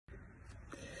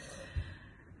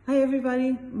Hi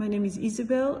everybody, my name is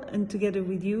Isabel and together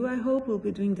with you, I hope, we'll be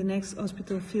doing the next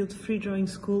Hospitalfield Free Drawing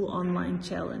School online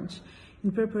challenge.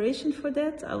 In preparation for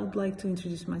that, I would like to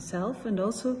introduce myself and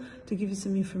also to give you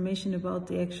some information about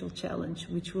the actual challenge,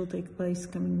 which will take place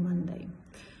coming Monday.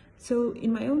 So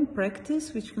in my own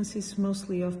practice, which consists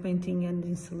mostly of painting and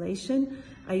installation,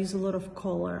 I use a lot of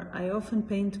color. I often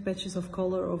paint patches of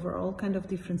color over all kind of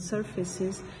different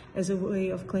surfaces as a way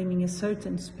of claiming a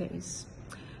certain space.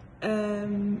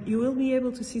 You will be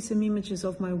able to see some images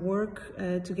of my work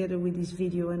together with this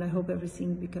video, and I hope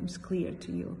everything becomes clear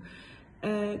to you.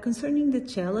 Concerning the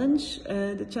challenge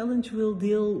will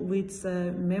deal with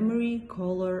memory,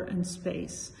 color and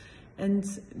space. And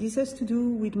this has to do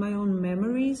with my own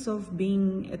memories of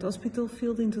being at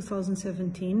Hospitalfield in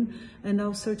 2017 and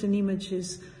how certain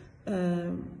images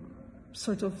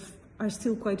sort of are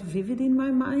still quite vivid in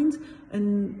my mind,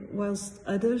 and whilst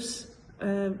others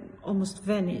almost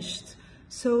vanished.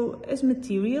 So as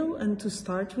material, and to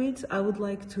start with, I would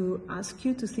like to ask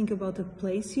you to think about a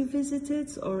place you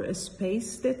visited or a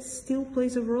space that still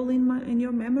plays a role in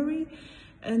your memory.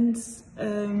 And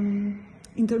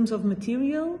in terms of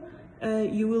material,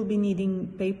 you will be needing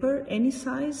paper, any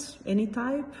size, any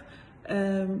type,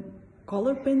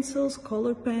 color pencils,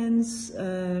 color pens,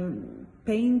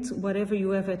 paint, whatever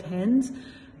you have at hand.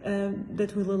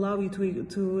 That will allow you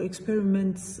to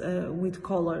experiment with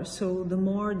color, so the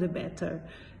more the better.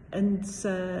 And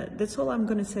that's all I'm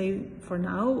going to say for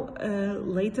now.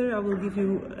 Later I will give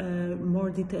you more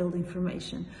detailed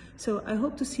information. So I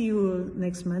hope to see you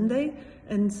next Monday,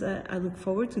 and I look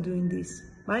forward to doing this.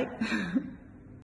 Bye!